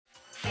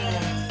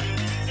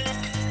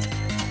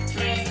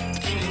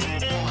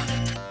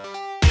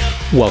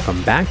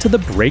Welcome back to The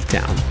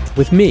Breakdown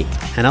with me,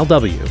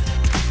 NLW.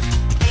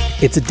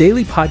 It's a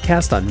daily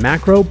podcast on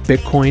macro,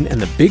 Bitcoin, and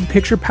the big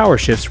picture power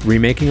shifts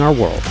remaking our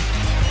world.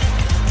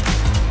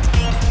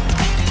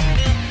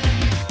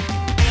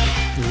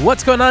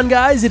 What's going on,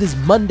 guys? It is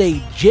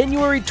Monday,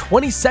 January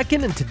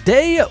 22nd, and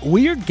today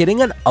we are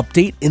getting an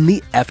update in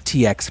the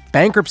FTX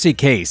bankruptcy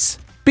case.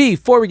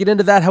 Before we get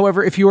into that,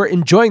 however, if you are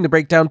enjoying The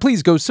Breakdown,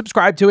 please go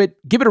subscribe to it,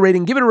 give it a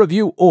rating, give it a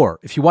review, or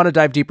if you want to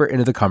dive deeper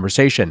into the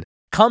conversation,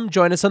 come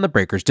join us on the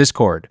Breakers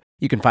Discord.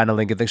 You can find a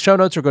link in the show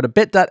notes or go to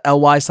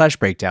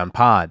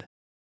bit.ly/breakdownpod.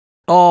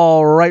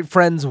 All right,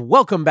 friends,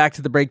 welcome back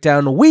to The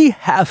Breakdown. We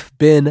have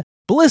been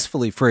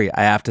blissfully free,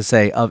 I have to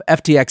say, of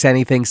FTX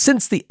anything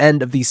since the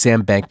end of the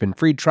Sam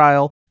Bankman-Fried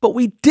trial, but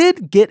we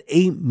did get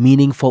a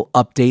meaningful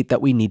update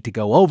that we need to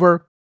go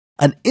over.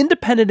 An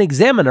independent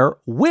examiner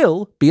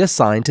will be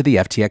assigned to the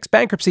FTX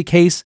bankruptcy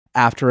case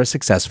after a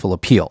successful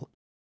appeal.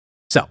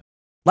 So,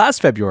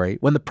 last February,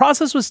 when the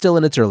process was still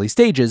in its early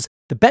stages,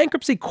 the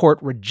bankruptcy court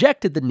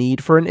rejected the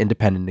need for an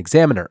independent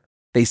examiner.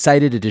 They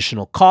cited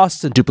additional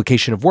costs and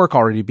duplication of work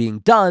already being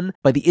done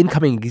by the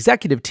incoming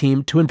executive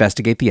team to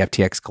investigate the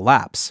FTX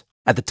collapse.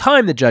 At the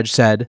time, the judge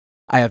said,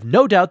 "I have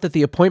no doubt that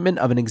the appointment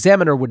of an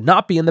examiner would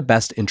not be in the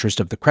best interest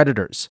of the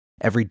creditors.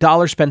 Every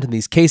dollar spent in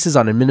these cases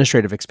on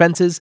administrative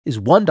expenses is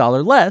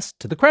 $1 less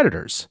to the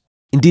creditors."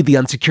 Indeed, the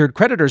Unsecured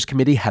Creditors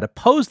Committee had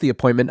opposed the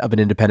appointment of an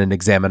independent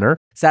examiner,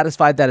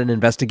 satisfied that an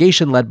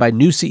investigation led by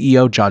new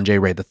CEO John J.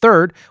 Ray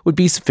III would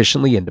be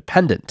sufficiently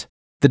independent.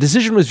 The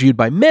decision was viewed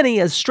by many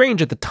as strange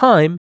at the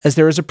time, as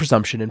there is a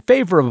presumption in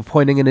favor of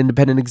appointing an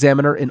independent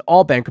examiner in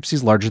all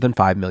bankruptcies larger than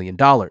 $5 million.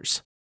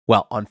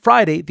 Well, on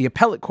Friday, the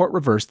appellate court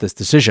reversed this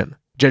decision.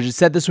 Judges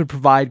said this would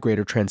provide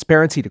greater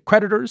transparency to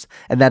creditors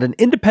and that an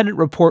independent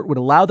report would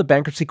allow the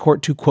bankruptcy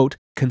court to, quote,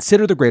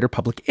 consider the greater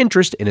public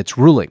interest in its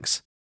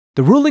rulings.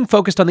 The ruling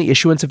focused on the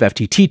issuance of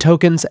FTT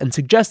tokens and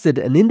suggested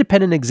an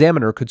independent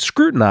examiner could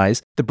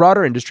scrutinize the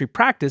broader industry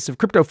practice of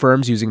crypto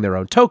firms using their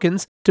own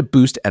tokens to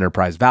boost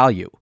enterprise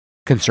value.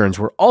 Concerns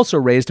were also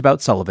raised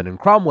about Sullivan and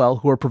Cromwell,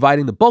 who are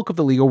providing the bulk of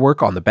the legal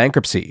work on the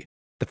bankruptcy.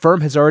 The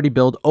firm has already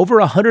billed over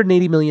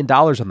 $180 million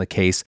on the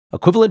case,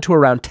 equivalent to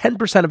around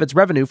 10% of its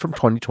revenue from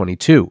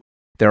 2022.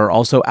 There are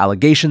also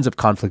allegations of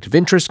conflict of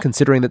interest,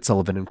 considering that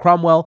Sullivan and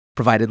Cromwell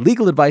provided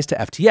legal advice to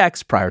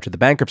FTX prior to the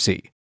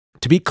bankruptcy.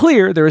 To be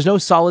clear, there is no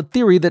solid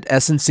theory that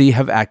S&C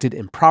have acted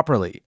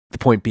improperly. The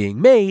point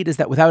being made is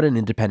that without an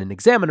independent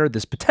examiner,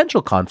 this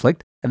potential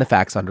conflict and the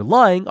facts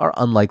underlying are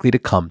unlikely to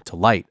come to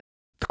light.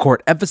 The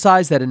court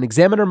emphasized that an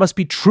examiner must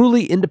be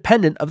truly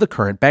independent of the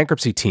current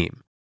bankruptcy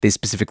team. They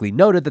specifically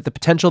noted that the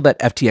potential that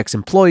FTX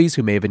employees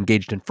who may have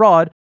engaged in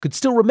fraud could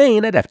still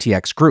remain at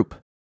FTX Group.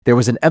 There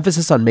was an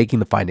emphasis on making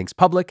the findings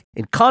public,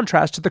 in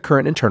contrast to the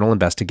current internal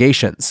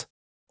investigations.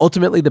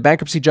 Ultimately, the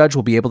bankruptcy judge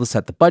will be able to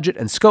set the budget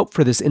and scope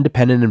for this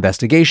independent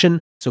investigation,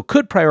 so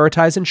could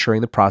prioritize ensuring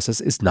the process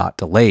is not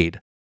delayed.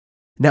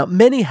 Now,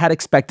 many had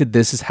expected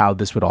this is how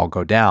this would all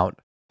go down.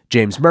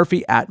 James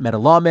Murphy at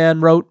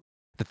MetaLawman wrote,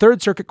 "The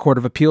Third Circuit Court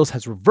of Appeals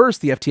has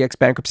reversed the FTX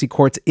bankruptcy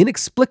court's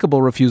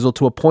inexplicable refusal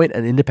to appoint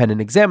an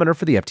independent examiner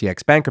for the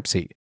FTX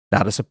bankruptcy.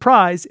 Not a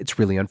surprise, it's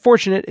really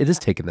unfortunate it has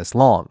taken this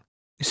long."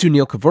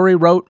 Sunil Kavuri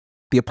wrote,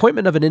 "The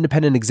appointment of an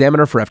independent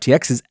examiner for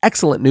FTX is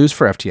excellent news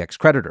for FTX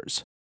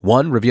creditors.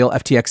 1. Reveal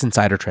FTX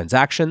insider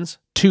transactions.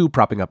 2.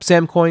 Propping up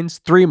Sam coins.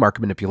 3.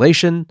 Market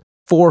manipulation.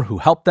 4. Who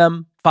helped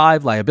them.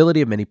 5.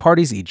 Liability of many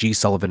parties, e.g.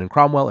 Sullivan and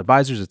Cromwell,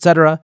 advisors,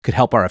 etc., could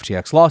help our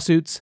FTX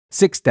lawsuits.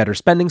 6. Debtor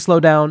spending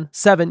slowdown.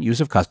 7. Use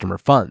of customer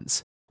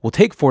funds. Will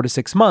take 4 to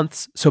 6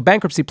 months, so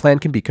bankruptcy plan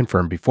can be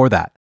confirmed before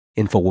that.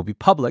 Info will be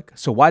public,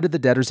 so why did the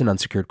Debtors and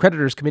Unsecured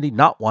Creditors Committee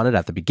not want it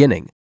at the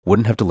beginning?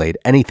 Wouldn't have delayed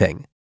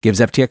anything. Gives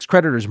FTX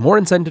creditors more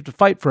incentive to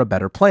fight for a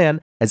better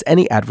plan, as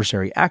any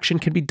adversary action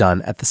can be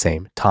done at the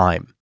same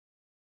time."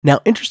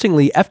 Now,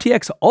 interestingly,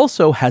 FTX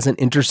also has an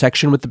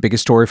intersection with the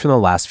biggest story from the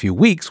last few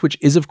weeks, which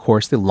is, of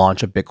course, the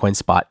launch of Bitcoin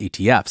spot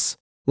ETFs.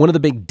 One of the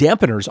big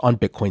dampeners on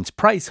Bitcoin's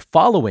price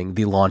following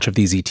the launch of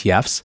these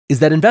ETFs is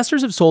that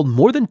investors have sold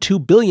more than $2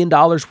 billion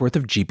worth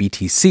of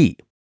GBTC.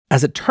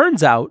 As it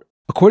turns out,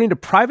 according to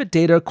private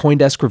data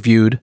CoinDesk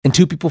reviewed and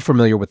 2 people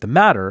familiar with the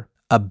matter,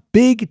 a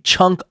big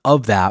chunk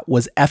of that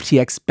was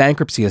FTX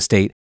bankruptcy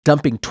estate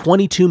dumping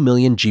 22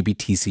 million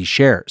GBTC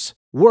shares,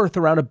 worth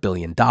around $1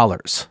 billion.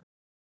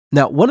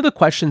 Now, one of the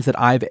questions that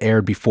I've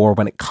aired before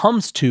when it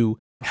comes to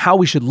how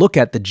we should look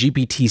at the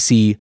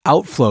GBTC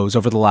outflows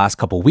over the last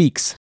couple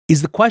weeks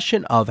is the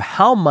question of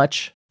how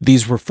much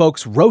these were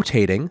folks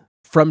rotating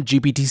from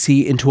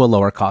GBTC into a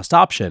lower cost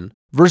option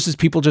versus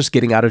people just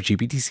getting out of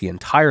GBTC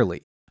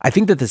entirely. I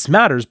think that this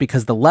matters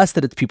because the less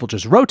that it's people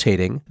just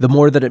rotating, the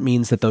more that it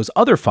means that those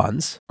other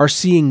funds are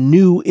seeing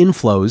new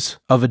inflows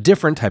of a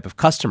different type of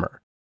customer,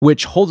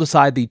 which holds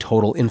aside the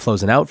total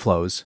inflows and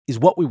outflows is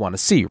what we want to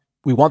see.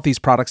 We want these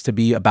products to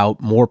be about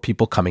more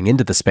people coming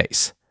into the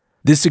space.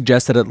 This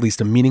suggests that at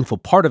least a meaningful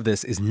part of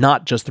this is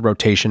not just the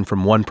rotation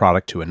from one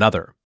product to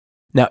another.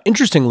 Now,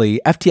 interestingly,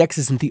 FTX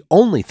isn't the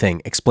only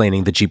thing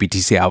explaining the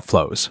GBTC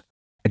outflows.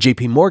 A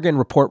JP Morgan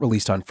report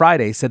released on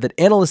Friday said that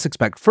analysts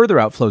expect further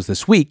outflows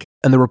this week,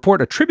 and the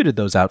report attributed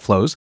those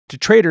outflows to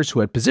traders who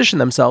had positioned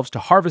themselves to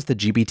harvest the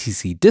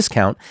GBTC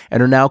discount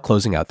and are now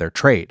closing out their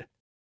trade.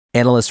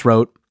 Analysts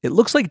wrote, "It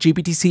looks like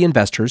GBTC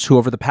investors who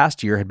over the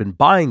past year had been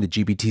buying the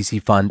GBTC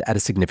fund at a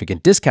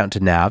significant discount to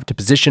NAV to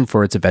position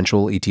for its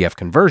eventual ETF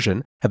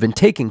conversion have been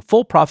taking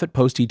full profit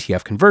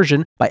post-ETF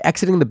conversion by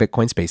exiting the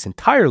Bitcoin space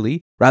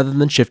entirely rather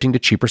than shifting to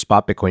cheaper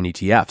spot Bitcoin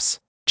ETFs.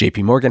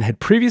 JP Morgan had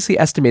previously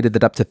estimated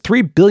that up to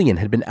 $3 billion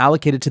had been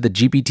allocated to the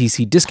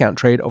GBTC discount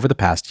trade over the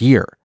past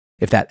year.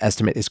 If that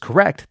estimate is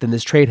correct, then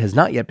this trade has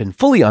not yet been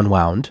fully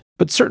unwound,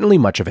 but certainly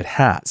much of it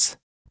has."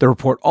 The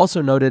report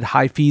also noted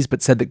high fees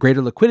but said that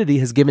greater liquidity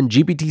has given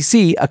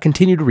GBTC a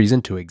continued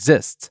reason to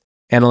exist.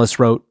 Analysts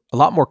wrote, "A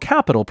lot more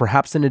capital,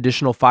 perhaps an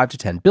additional $5 to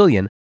 $10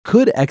 billion,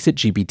 could exit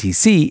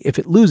GBTC if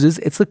it loses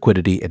its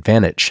liquidity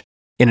advantage."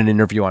 In an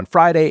interview on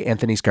Friday,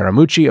 Anthony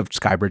Scaramucci of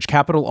Skybridge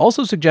Capital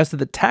also suggested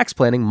that tax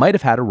planning might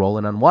have had a role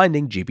in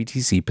unwinding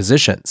GBTC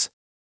positions.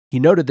 He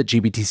noted that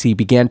GBTC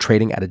began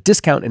trading at a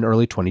discount in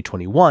early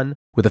 2021,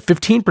 with a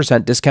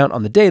 15% discount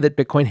on the day that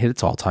Bitcoin hit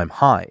its all-time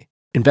high.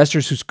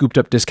 Investors who scooped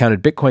up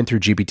discounted Bitcoin through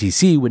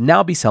GBTC would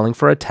now be selling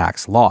for a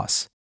tax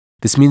loss.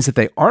 This means that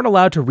they aren't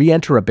allowed to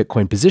re-enter a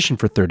Bitcoin position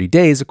for 30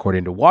 days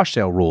according to wash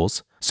sale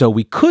rules, so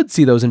we could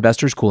see those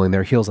investors cooling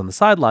their heels on the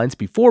sidelines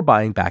before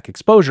buying back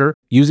exposure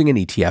using an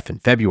ETF in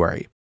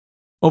February.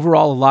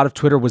 Overall, a lot of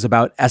Twitter was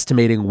about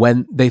estimating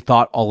when they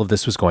thought all of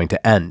this was going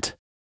to end.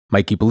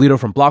 Mikey Bolito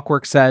from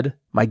Blockworks said,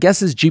 "My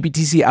guess is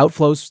GBTC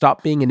outflows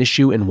stop being an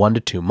issue in 1 to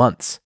 2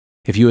 months.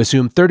 If you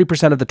assume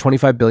 30% of the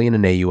 $25 billion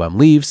in AUM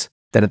leaves,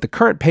 then at the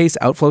current pace,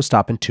 outflows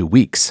stop in 2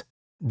 weeks.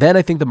 Then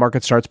I think the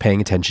market starts paying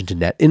attention to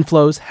net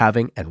inflows,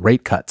 halving, and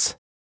rate cuts."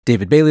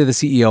 David Bailey, the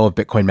CEO of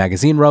Bitcoin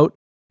Magazine, wrote,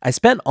 "I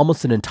spent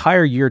almost an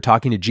entire year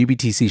talking to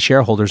GBTC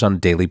shareholders on a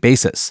daily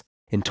basis.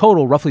 In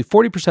total, roughly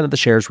 40% of the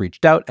shares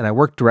reached out, and I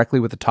worked directly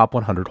with the top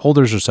 100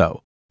 holders or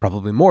so.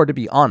 Probably more, to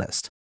be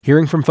honest.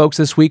 Hearing from folks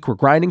this week, we're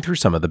grinding through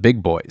some of the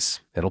big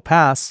boys. It'll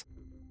pass."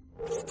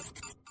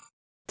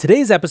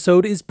 Today's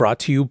episode is brought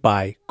to you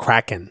by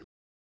Kraken.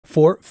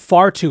 For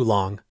far too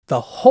long,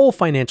 the whole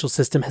financial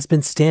system has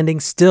been standing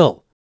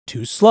still.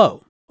 Too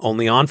slow,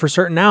 only on for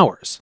certain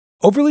hours,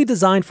 overly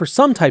designed for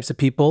some types of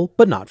people,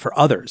 but not for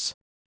others.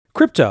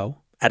 Crypto,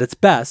 at its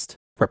best,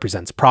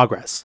 represents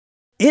progress.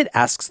 It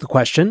asks the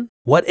question,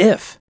 what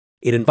if?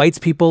 It invites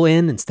people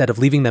in instead of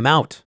leaving them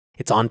out.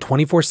 It's on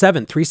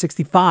 24/7,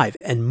 365,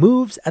 and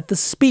moves at the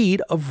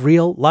speed of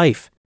real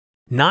life.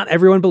 Not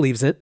everyone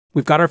believes it.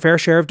 We've got our fair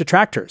share of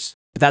detractors,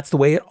 but that's the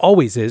way it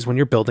always is when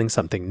you're building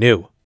something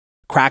new.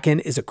 Kraken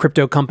is a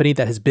crypto company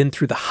that has been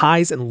through the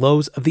highs and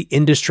lows of the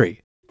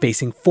industry,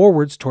 facing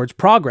forwards towards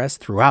progress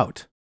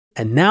throughout.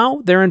 And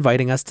now they're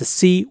inviting us to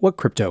see what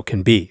crypto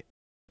can be.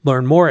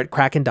 Learn more at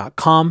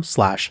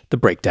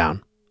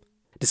kraken.com/thebreakdown.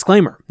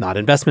 Disclaimer, not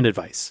investment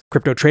advice.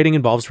 Crypto trading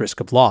involves risk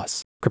of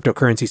loss.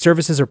 Cryptocurrency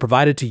services are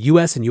provided to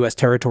U.S. and U.S.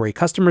 territory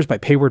customers by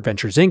Payward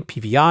Ventures Inc.,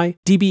 PVI,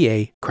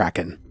 DBA,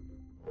 Kraken.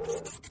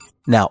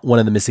 Now, one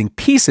of the missing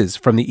pieces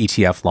from the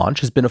ETF launch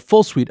has been a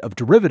full suite of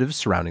derivatives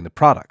surrounding the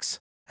products.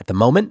 At the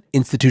moment,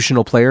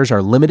 institutional players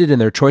are limited in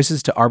their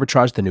choices to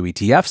arbitrage the new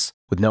ETFs,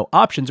 with no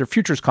options or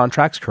futures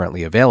contracts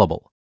currently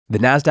available. The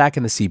Nasdaq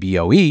and the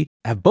CBOE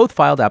have both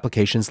filed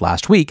applications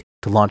last week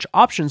to launch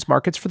options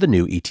markets for the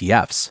new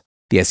ETFs.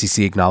 The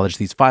SEC acknowledged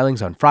these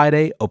filings on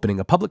Friday, opening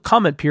a public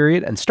comment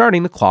period and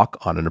starting the clock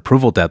on an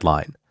approval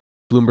deadline.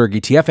 Bloomberg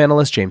ETF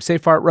analyst James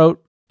Seyfarth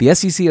wrote, "The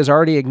SEC has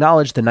already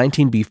acknowledged the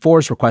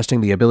 19B4s requesting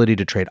the ability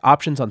to trade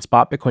options on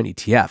spot Bitcoin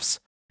ETFs.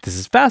 This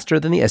is faster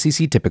than the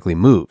SEC typically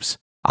moves.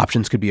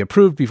 Options could be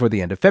approved before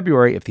the end of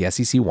February if the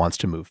SEC wants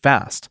to move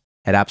fast.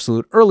 At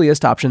absolute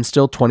earliest, options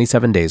still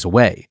 27 days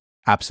away.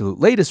 Absolute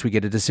latest we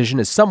get a decision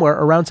is somewhere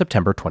around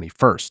September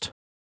 21st.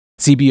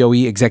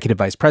 CBOE Executive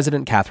Vice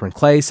President Catherine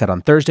Clay said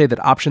on Thursday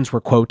that options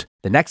were, quote,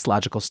 the next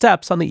logical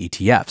steps on the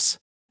ETFs.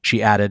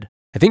 She added,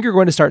 "I think you're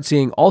going to start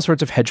seeing all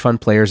sorts of hedge fund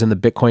players in the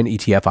Bitcoin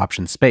ETF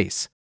options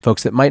space.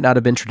 Folks that might not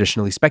have been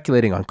traditionally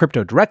speculating on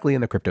crypto directly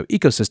in the crypto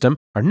ecosystem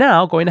are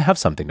now going to have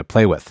something to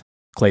play with."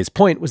 Clay's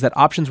point was that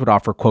options would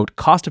offer, quote,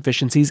 cost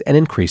efficiencies and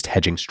increased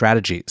hedging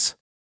strategies.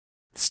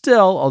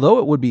 Still, although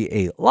it would be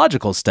a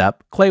logical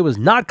step, Clay was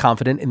not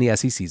confident in the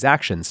SEC's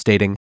actions,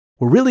 stating,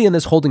 "We're really in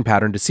this holding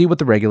pattern to see what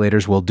the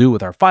regulators will do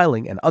with our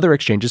filing and other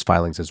exchanges'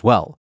 filings as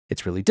well.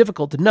 It's really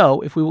difficult to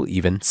know if we will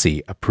even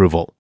see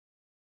approval."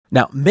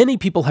 Now, many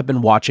people have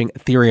been watching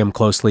Ethereum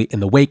closely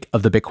in the wake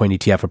of the Bitcoin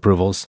ETF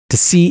approvals to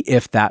see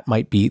if that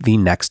might be the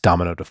next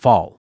domino to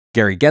fall.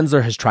 Gary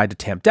Gensler has tried to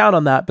tamp down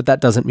on that, but that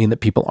doesn't mean that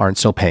people aren't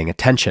still paying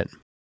attention.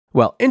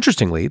 Well,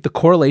 interestingly, the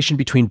correlation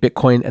between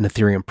Bitcoin and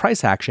Ethereum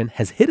price action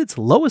has hit its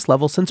lowest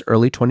level since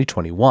early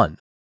 2021.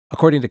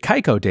 According to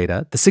Kaiko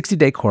data, the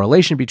 60-day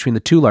correlation between the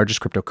two largest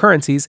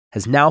cryptocurrencies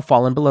has now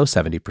fallen below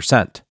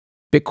 70%.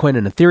 Bitcoin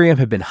and Ethereum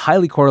have been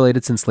highly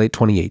correlated since late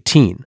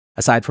 2018.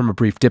 Aside from a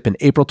brief dip in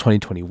April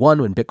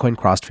 2021 when Bitcoin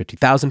crossed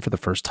 50,000 for the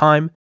first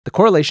time, the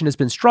correlation has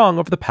been strong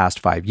over the past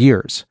 5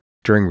 years.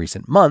 During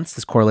recent months,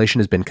 this correlation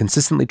has been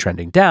consistently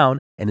trending down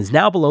and is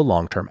now below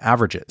long-term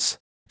averages.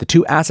 The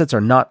two assets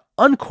are not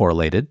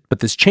uncorrelated, but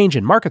this change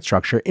in market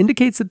structure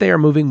indicates that they are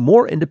moving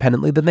more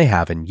independently than they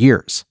have in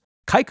years.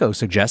 Kaiko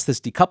suggests this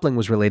decoupling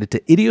was related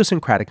to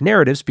idiosyncratic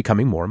narratives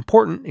becoming more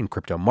important in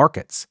crypto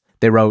markets.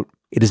 They wrote,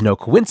 "It is no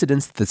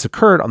coincidence that this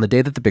occurred on the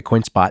day that the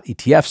Bitcoin spot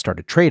ETF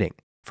started trading.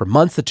 For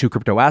months, the two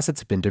crypto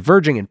assets have been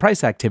diverging in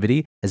price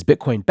activity as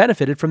Bitcoin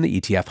benefited from the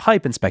ETF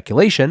hype and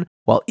speculation,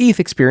 while ETH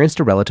experienced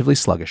a relatively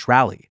sluggish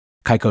rally."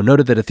 Kaiko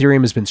noted that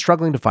Ethereum has been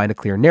struggling to find a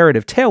clear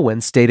narrative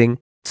tailwind, stating,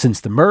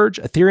 "Since the merge,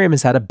 Ethereum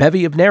has had a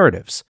bevy of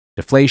narratives.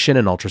 Deflation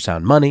and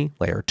ultrasound money,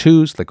 layer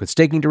 2s, liquid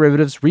staking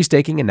derivatives,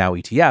 restaking, and now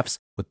ETFs,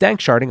 with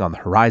danksharding on the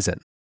horizon.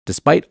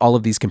 Despite all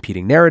of these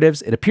competing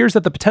narratives, it appears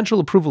that the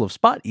potential approval of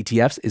spot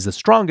ETFs is the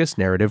strongest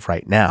narrative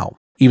right now.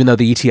 Even though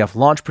the ETF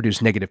launch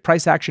produced negative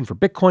price action for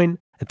Bitcoin,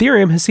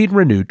 Ethereum has seen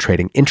renewed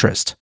trading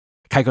interest."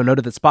 Kaiko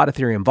noted that spot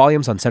Ethereum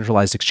volumes on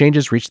centralized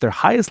exchanges reached their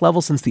highest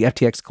level since the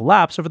FTX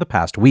collapse over the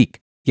past week.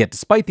 Yet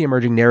despite the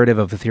emerging narrative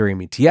of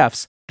Ethereum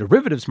ETFs,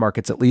 derivatives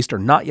markets at least are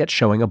not yet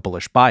showing a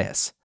bullish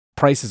bias.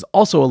 Price is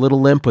also a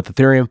little limp, with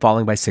Ethereum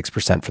falling by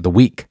 6% for the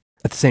week.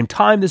 At the same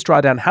time, this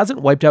drawdown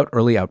hasn't wiped out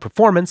early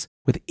outperformance,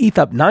 with ETH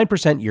up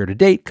 9% year to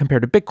date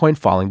compared to Bitcoin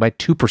falling by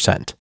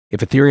 2%.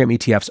 If Ethereum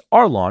ETFs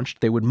are launched,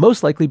 they would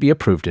most likely be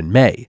approved in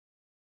May.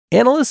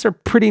 Analysts are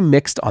pretty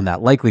mixed on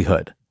that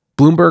likelihood.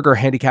 Bloomberg are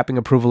handicapping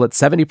approval at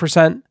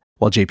 70%,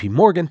 while JP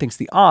Morgan thinks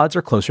the odds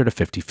are closer to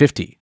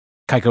 50-50.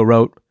 Kaiko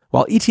wrote,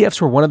 "While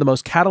ETFs were one of the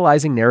most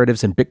catalyzing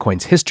narratives in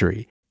Bitcoin's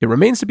history, it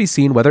remains to be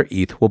seen whether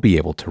ETH will be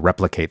able to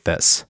replicate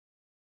this."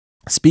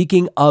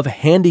 Speaking of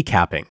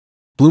handicapping,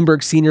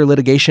 Bloomberg senior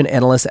litigation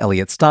analyst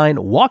Elliot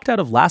Stein walked out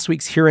of last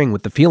week's hearing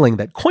with the feeling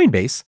that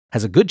Coinbase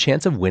has a good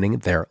chance of winning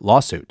their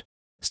lawsuit.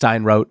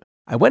 Stein wrote,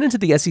 "I went into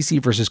the SEC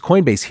versus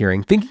Coinbase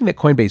hearing thinking that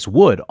Coinbase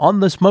would, on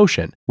this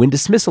motion, win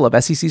dismissal of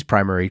SEC's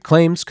primary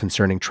claims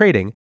concerning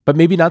trading, but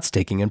maybe not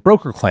staking and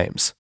broker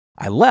claims.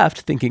 I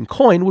left thinking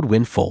Coin would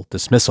win full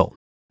dismissal."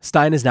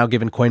 Stein has now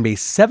given Coinbase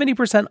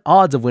 70%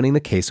 odds of winning the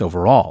case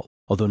overall,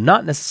 although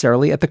not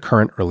necessarily at the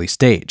current early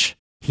stage.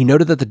 He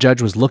noted that the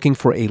judge was looking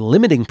for a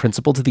limiting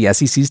principle to the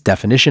SEC's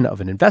definition of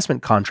an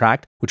investment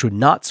contract, which would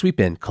not sweep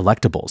in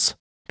collectibles.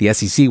 The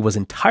SEC was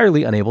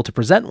entirely unable to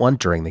present one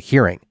during the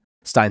hearing.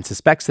 Stein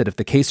suspects that if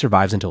the case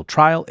survives until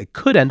trial, it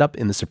could end up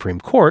in the Supreme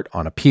Court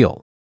on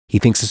appeal. He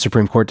thinks a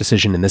Supreme Court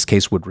decision in this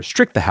case would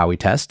restrict the Howey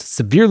test,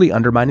 severely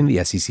undermining the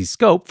SEC's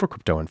scope for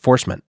crypto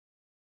enforcement.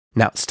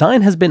 Now,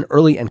 Stein has been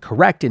early and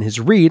correct in his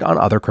read on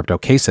other crypto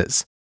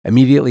cases.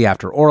 Immediately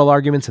after oral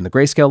arguments in the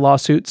Grayscale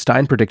lawsuit,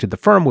 Stein predicted the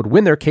firm would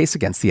win their case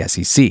against the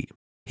SEC.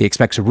 He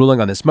expects a ruling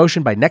on this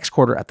motion by next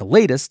quarter at the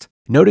latest,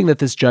 noting that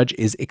this judge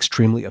is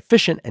extremely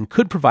efficient and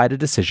could provide a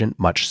decision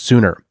much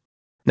sooner.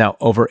 Now,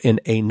 over in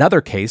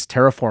another case,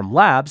 Terraform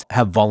Labs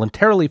have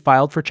voluntarily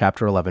filed for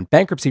Chapter 11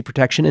 bankruptcy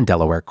protection in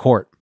Delaware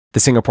court. The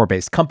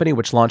Singapore-based company,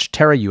 which launched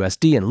Terra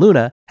USD and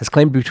Luna, has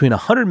claimed between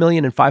 $100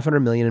 million and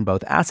 $500 million in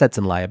both assets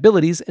and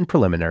liabilities in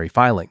preliminary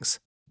filings.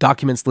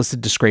 Documents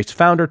listed disgraced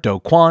founder Do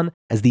Kwon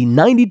as the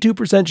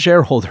 92%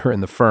 shareholder in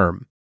the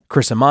firm.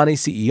 Chris Amani,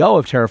 CEO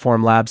of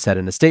Terraform Labs, said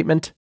in a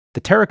statement, "The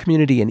Terra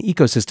community and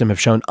ecosystem have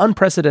shown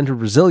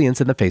unprecedented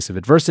resilience in the face of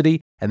adversity,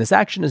 and this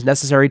action is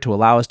necessary to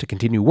allow us to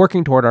continue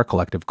working toward our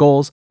collective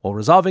goals while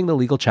resolving the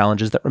legal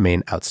challenges that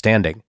remain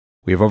outstanding.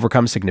 We have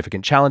overcome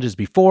significant challenges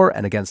before,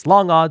 and against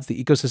long odds,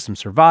 the ecosystem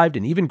survived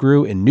and even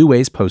grew in new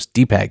ways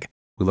post-DPEG.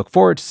 We look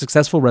forward to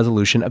successful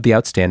resolution of the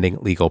outstanding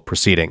legal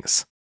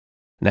proceedings."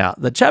 Now,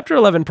 the Chapter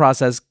 11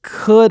 process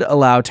could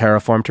allow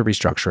Terraform to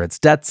restructure its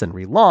debts and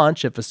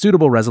relaunch if a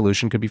suitable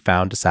resolution could be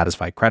found to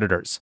satisfy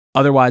creditors.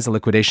 Otherwise, a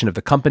liquidation of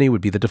the company would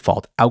be the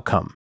default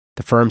outcome.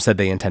 The firm said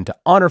they intend to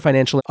honor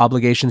financial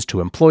obligations to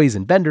employees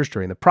and vendors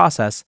during the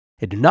process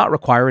and do not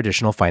require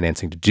additional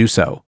financing to do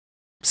so.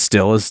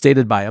 Still, as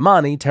stated by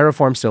Amani,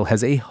 Terraform still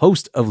has a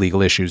host of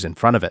legal issues in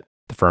front of it.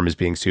 The firm is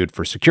being sued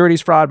for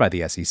securities fraud by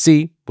the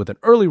SEC, with an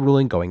early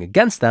ruling going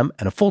against them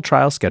and a full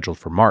trial scheduled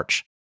for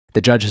March.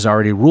 The judge has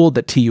already ruled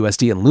that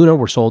TUSD and Luna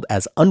were sold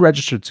as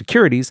unregistered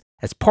securities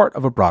as part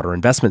of a broader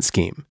investment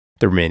scheme.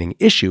 The remaining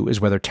issue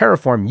is whether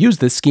Terraform used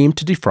this scheme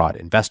to defraud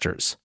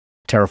investors.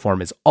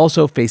 Terraform is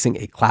also facing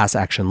a class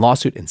action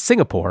lawsuit in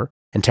Singapore,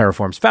 and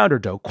Terraform's founder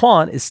Do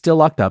Kwon is still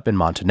locked up in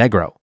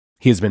Montenegro.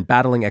 He has been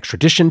battling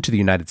extradition to the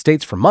United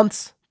States for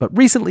months, but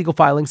recent legal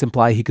filings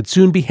imply he could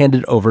soon be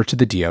handed over to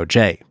the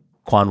DOJ.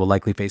 Kwon will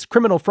likely face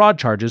criminal fraud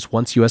charges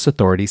once U.S.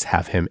 authorities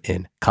have him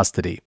in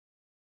custody.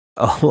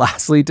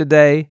 Lastly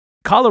today,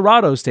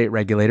 Colorado state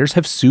regulators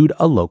have sued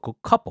a local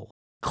couple,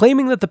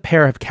 claiming that the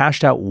pair have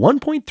cashed out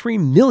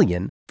 $1.3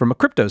 million from a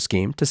crypto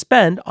scheme to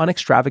spend on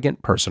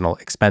extravagant personal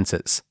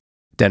expenses.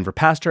 Denver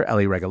pastor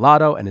Eli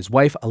Regalado and his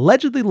wife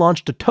allegedly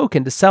launched a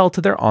token to sell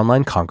to their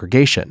online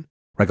congregation.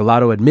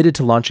 Regalado admitted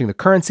to launching the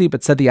currency,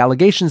 but said the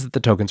allegations that the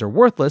tokens are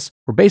worthless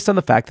were based on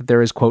the fact that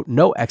there is, quote,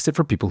 no exit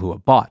for people who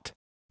have bought.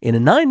 In a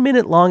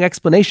 9-minute-long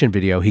explanation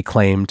video, he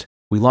claimed,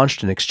 "We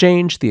launched an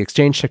exchange, the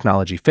exchange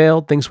technology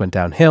failed, things went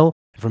downhill,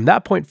 and from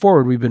that point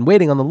forward we've been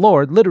waiting on the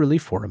Lord literally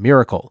for a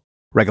miracle.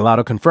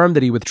 Regalado confirmed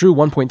that he withdrew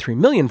 $1.3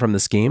 million from the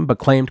scheme, but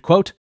claimed,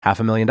 quote,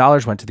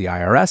 $500,000 went to the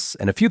IRS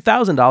and a few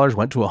 $1,000s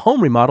went to a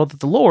home remodel that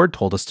the Lord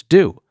told us to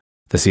do.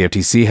 The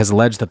CFTC has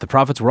alleged that the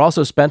profits were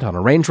also spent on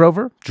a Range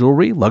Rover,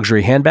 jewelry,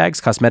 luxury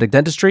handbags, cosmetic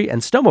dentistry,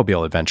 and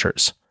snowmobile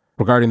adventures.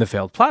 Regarding the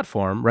failed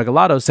platform,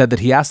 Regalado said that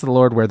he asked the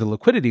Lord where the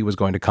liquidity was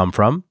going to come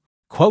from,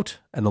 quote,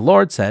 and the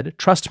Lord said,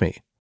 trust me.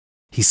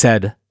 He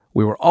said,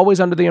 we were always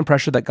under the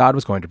impression that God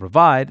was going to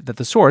provide, that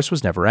the source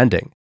was never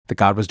ending, that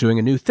God was doing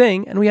a new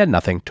thing and we had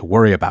nothing to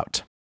worry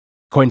about.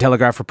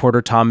 Cointelegraph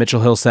reporter Tom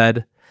Mitchell-Hill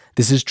said,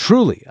 this is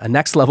truly a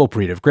next-level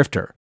breed of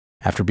grifter.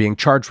 After being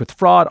charged with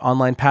fraud,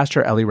 online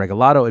pastor Eli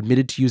Regalado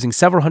admitted to using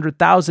several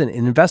 $100,000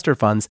 in investor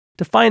funds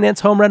to finance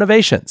home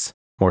renovations.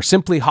 More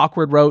simply,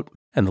 Hawkwood wrote,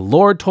 and the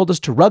Lord told us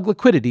to rug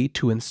liquidity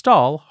to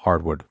install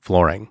hardwood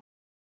flooring.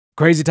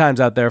 Crazy times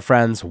out there,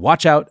 friends.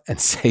 Watch out and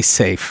stay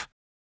safe.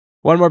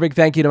 One more big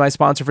thank you to my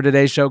sponsor for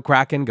today's show,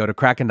 Kraken. Go to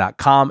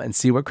kraken.com and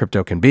see what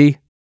crypto can be.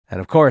 And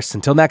of course,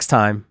 until next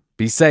time,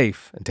 be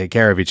safe and take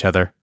care of each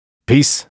other. Peace.